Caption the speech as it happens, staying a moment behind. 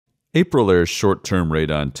AprilAire short-term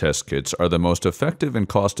radon test kits are the most effective and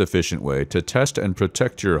cost-efficient way to test and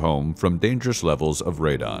protect your home from dangerous levels of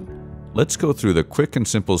radon. Let's go through the quick and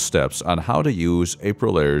simple steps on how to use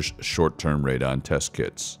AprilAire's short-term radon test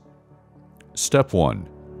kits. Step 1.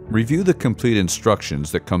 Review the complete instructions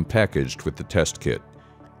that come packaged with the test kit.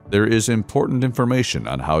 There is important information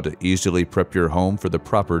on how to easily prep your home for the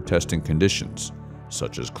proper testing conditions,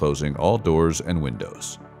 such as closing all doors and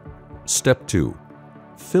windows. Step 2.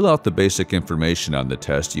 Fill out the basic information on the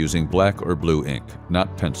test using black or blue ink,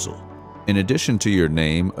 not pencil. In addition to your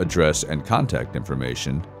name, address, and contact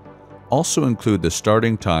information, also include the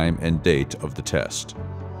starting time and date of the test.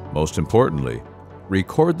 Most importantly,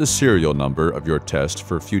 record the serial number of your test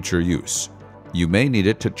for future use. You may need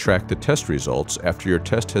it to track the test results after your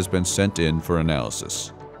test has been sent in for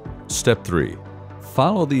analysis. Step 3.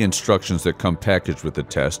 Follow the instructions that come packaged with the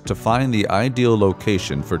test to find the ideal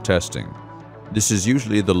location for testing. This is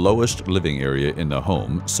usually the lowest living area in the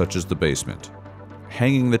home, such as the basement.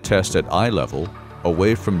 Hanging the test at eye level,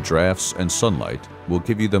 away from drafts and sunlight, will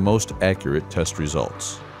give you the most accurate test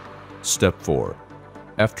results. Step 4.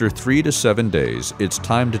 After 3 to 7 days, it's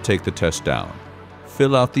time to take the test down.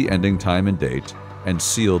 Fill out the ending time and date, and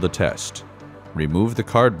seal the test. Remove the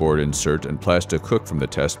cardboard insert and plastic hook from the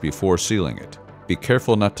test before sealing it. Be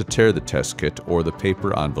careful not to tear the test kit or the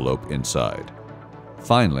paper envelope inside.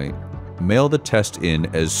 Finally, mail the test in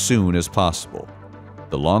as soon as possible.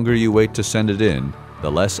 The longer you wait to send it in,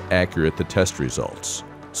 the less accurate the test results,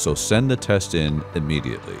 so send the test in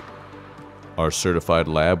immediately. Our certified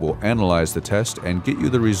lab will analyze the test and get you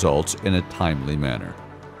the results in a timely manner.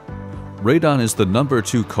 Radon is the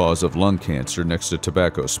 #2 cause of lung cancer next to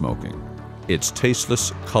tobacco smoking. It's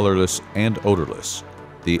tasteless, colorless, and odorless.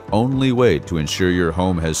 The only way to ensure your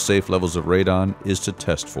home has safe levels of radon is to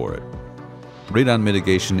test for it. Radon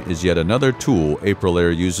mitigation is yet another tool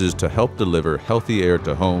AprilAire uses to help deliver healthy air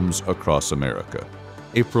to homes across America.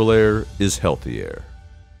 AprilAire is healthy air.